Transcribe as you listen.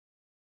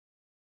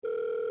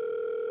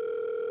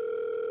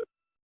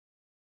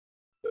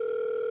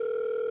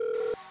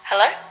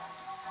Hello?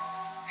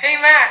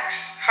 Hey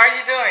Max, how are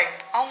you doing?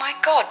 Oh my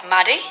god,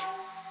 Maddy?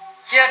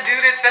 Yeah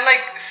dude, it's been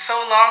like so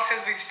long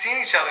since we've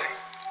seen each other.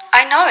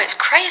 I know, it's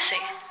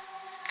crazy.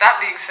 That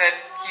being said,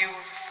 you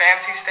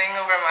fancy staying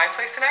over at my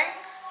place tonight?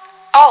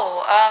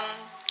 Oh,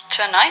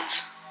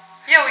 tonight?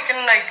 Yeah, we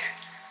can like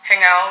hang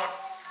out,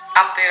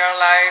 update our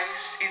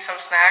lives, eat some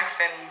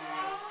snacks, and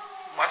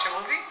watch a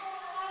movie?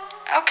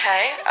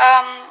 Okay,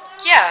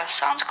 yeah,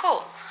 sounds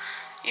cool.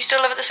 You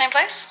still live at the same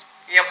place?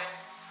 Yep.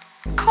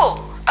 Cool,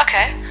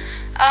 okay.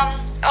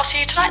 I'll see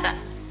you tonight then.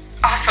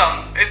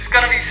 Awesome, it's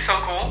gonna be so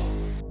cool.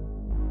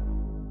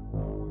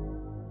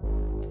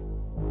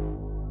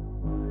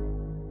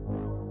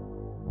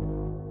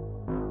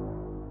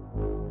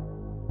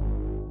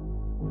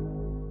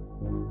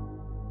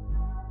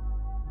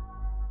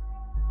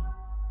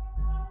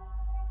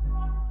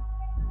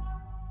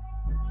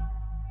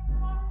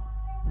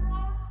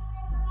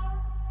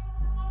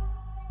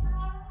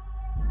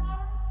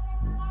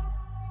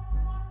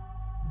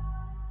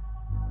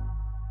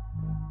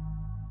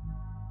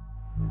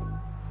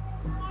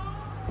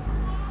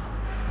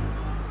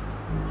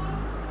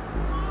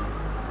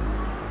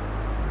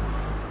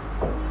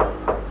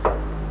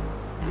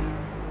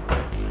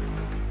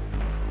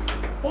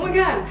 Oh my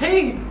god,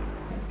 hey!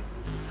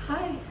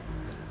 Hi.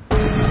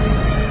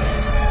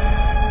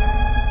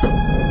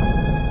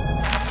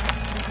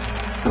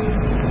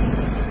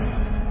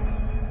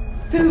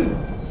 Dude,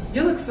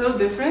 you look so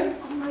different.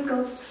 Oh my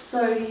god,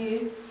 so do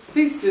you.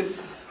 Please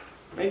just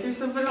make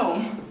yourself at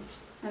home.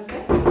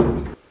 Okay.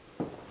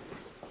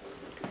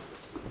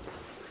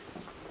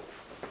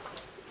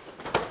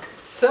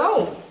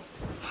 So,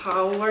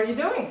 how are you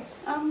doing?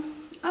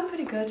 I'm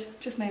pretty good.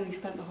 Just mainly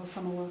spent the whole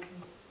summer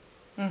working.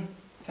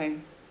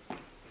 Same.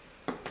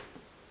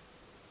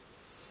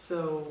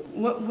 So,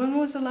 when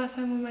was the last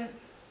time we met?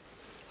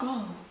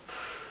 Oh,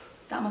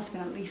 that must have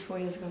been at least 4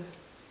 years ago.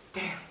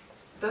 Damn,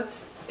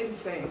 that's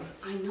insane.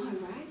 I know,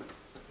 right?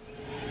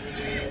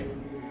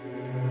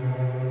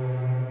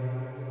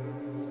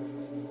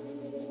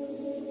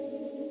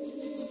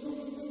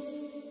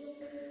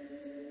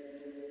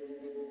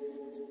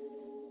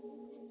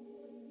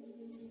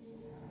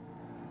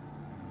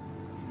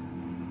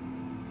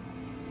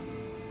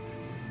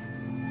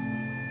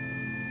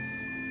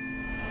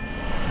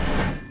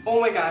 Oh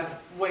my god,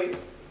 wait.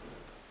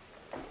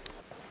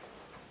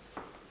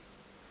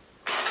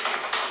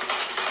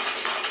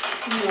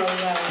 No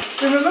way.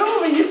 Remember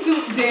when we used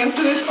to dance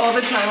to this all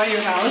the time at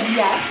your house?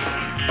 Yes.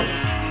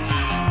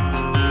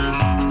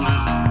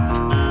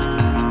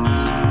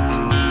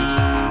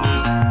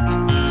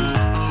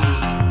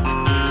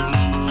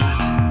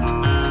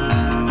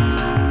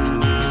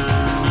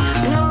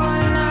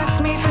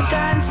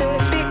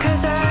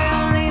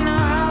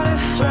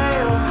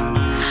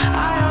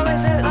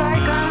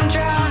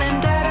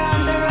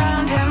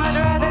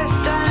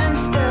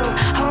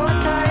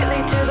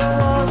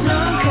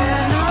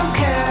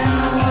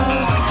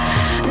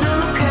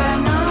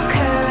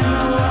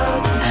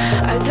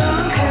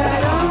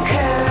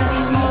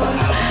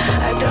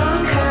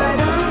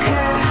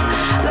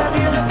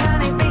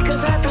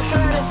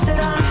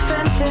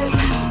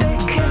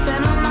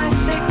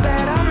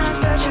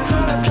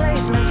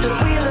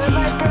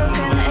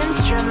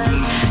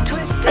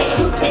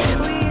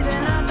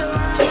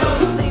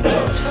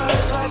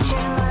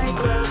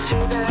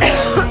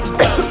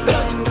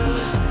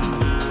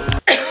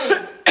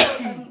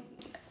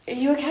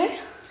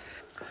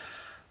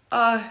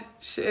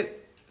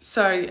 Shit.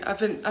 Sorry, I've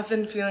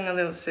been feeling a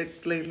little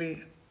sick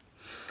lately.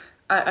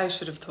 I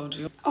should have told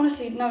you.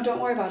 Honestly, no, don't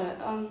worry about it.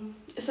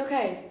 It's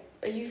okay.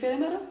 Are you feeling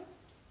better?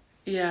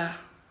 Yeah,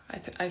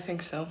 I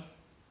think so.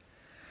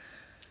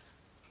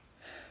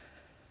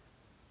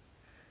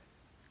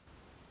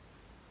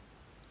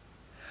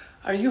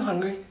 Are you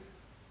hungry?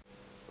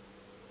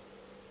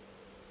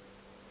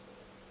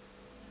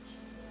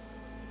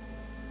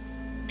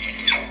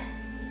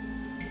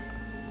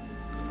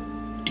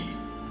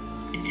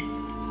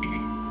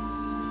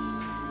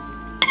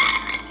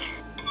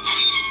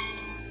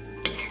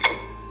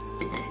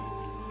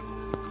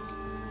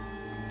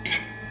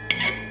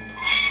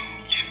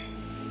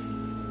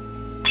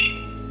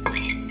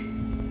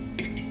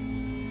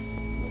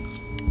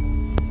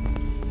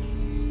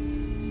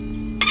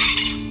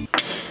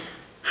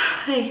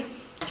 Hey,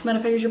 do you mind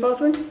if I use your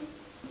bathroom?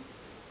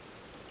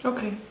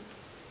 Okay.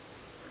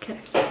 Okay.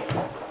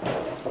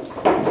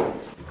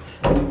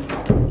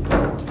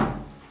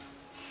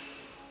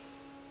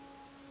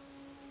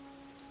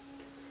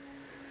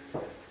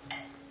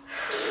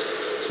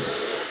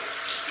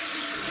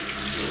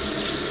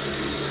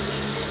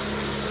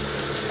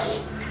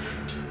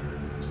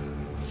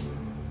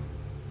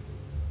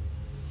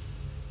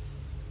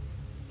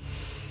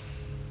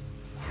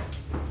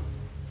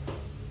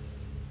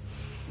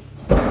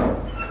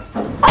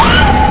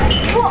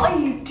 What are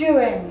you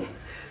doing?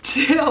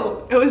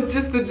 Chill. It was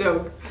just a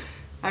joke.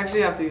 I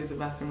actually have to use the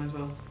bathroom as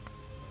well.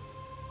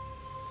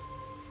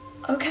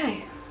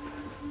 Okay.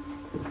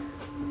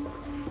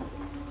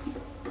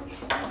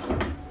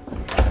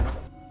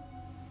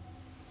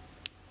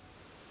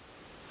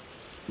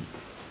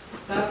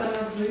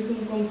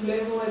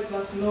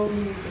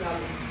 nobis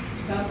grave.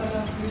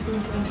 Satanas vitum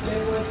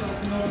complego et vas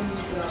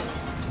nobis grave.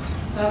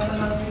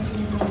 Satanas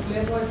vitum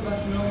complego et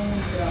vas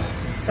nobis grave.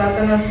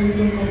 Satanas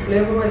ritum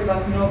complego et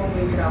vas novum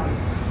intramo.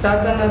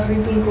 Satanas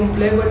ritum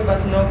complego et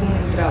vas novum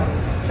intramo.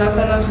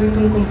 Satanas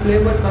ritum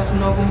complego et vas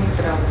novum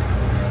intramo.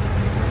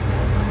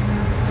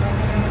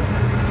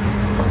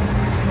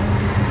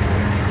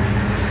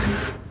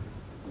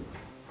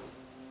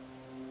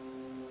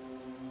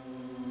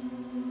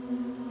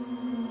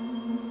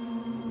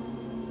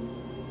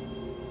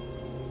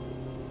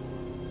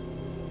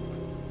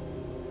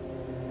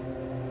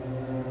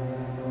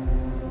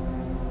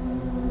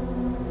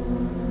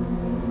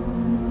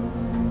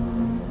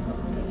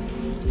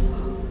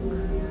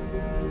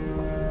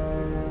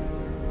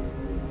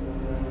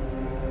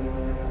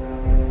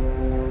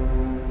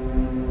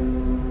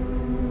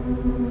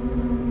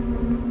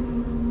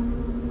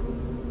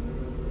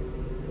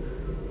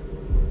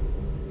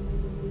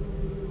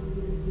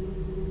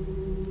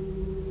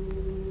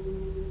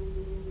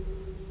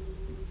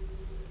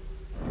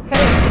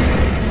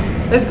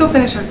 Let's go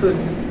finish our food.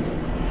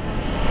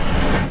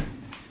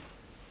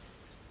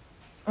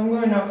 I'm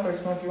going out for a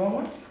smoke. You want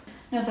one?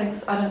 No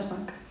thanks, I don't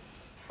smoke.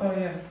 Oh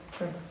yeah,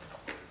 sure.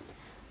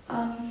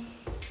 I'm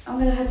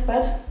gonna head to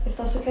bed, if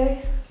that's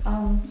okay.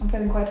 I'm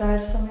feeling quite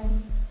tired for some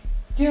reason.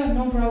 Yeah,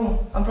 no problem.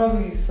 I'll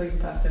probably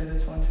sleep after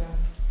this one too.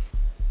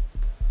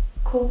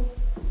 Cool.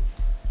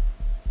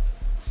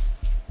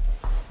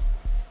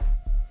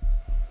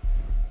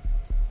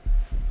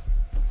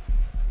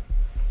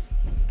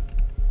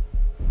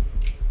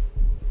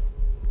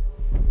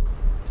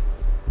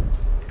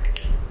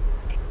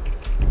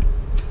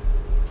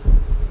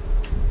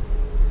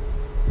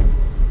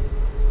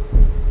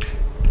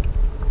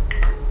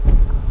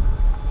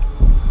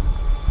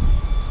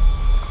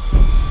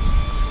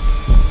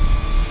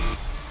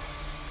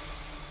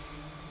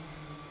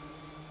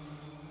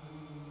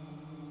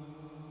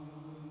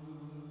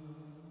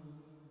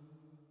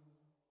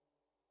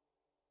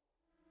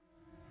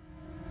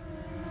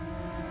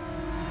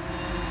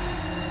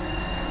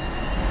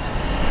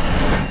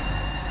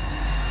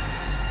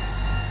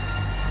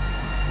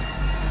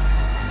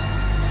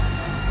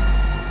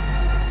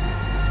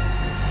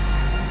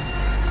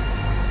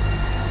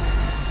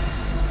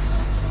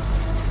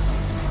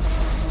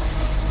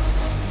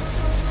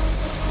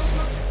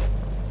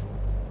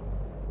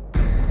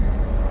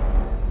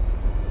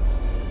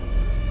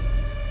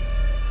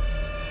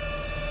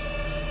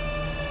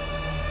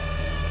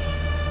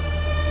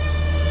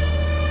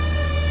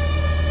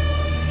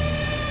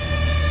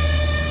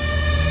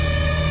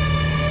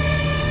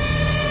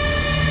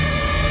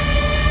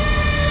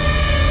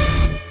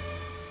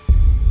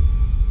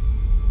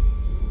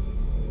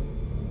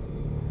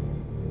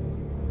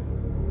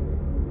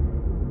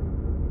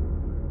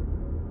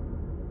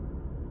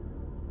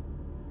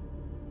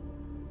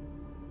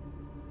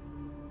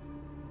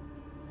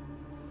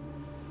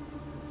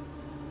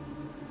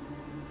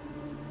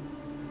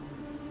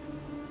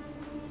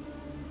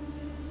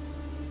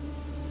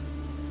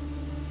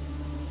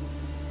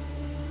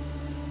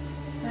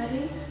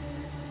 Maddy?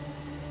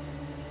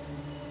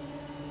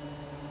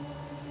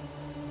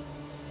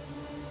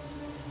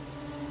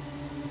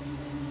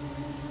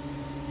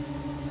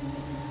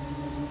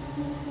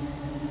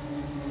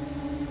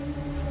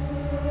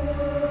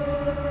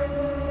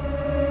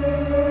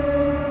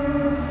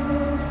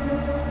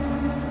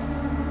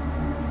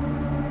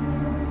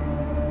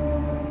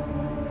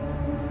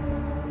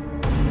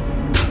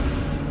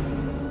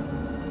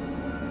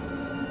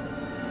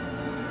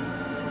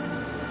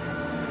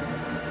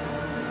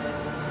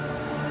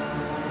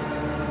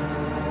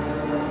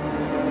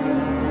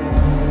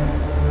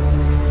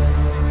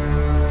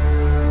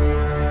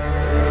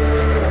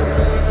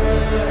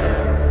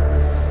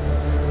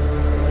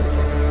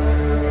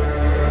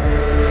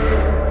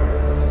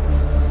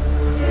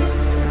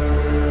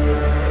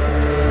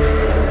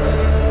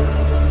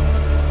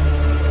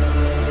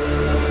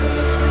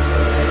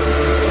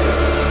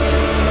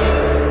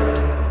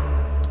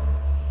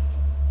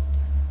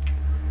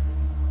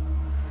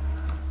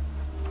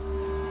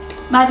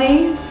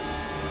 Maddy?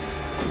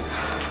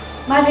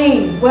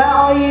 Maddy, where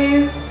are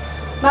you?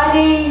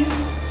 Maddy?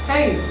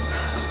 Hey,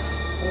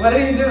 what are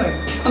you doing?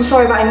 I'm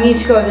sorry, but I need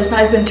to go. This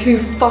night has been too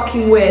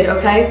fucking weird,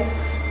 okay?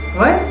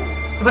 What?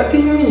 What do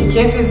you mean? You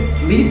can't just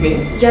leave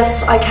me.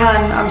 Yes, I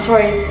can. I'm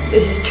sorry.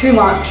 This is too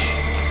much.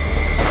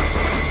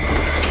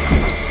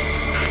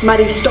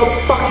 Maddy, stop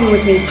fucking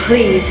with me,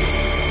 please.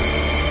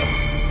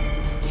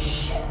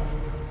 Shit.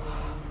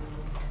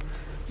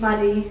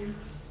 Maddy.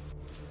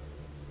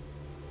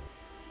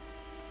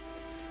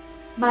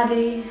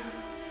 Maddy,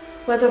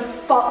 where the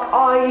fuck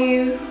are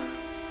you?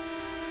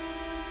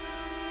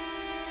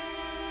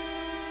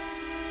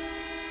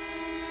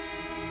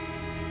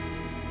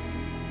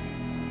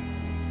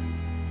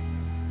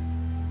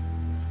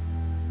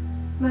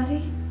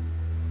 Maddy?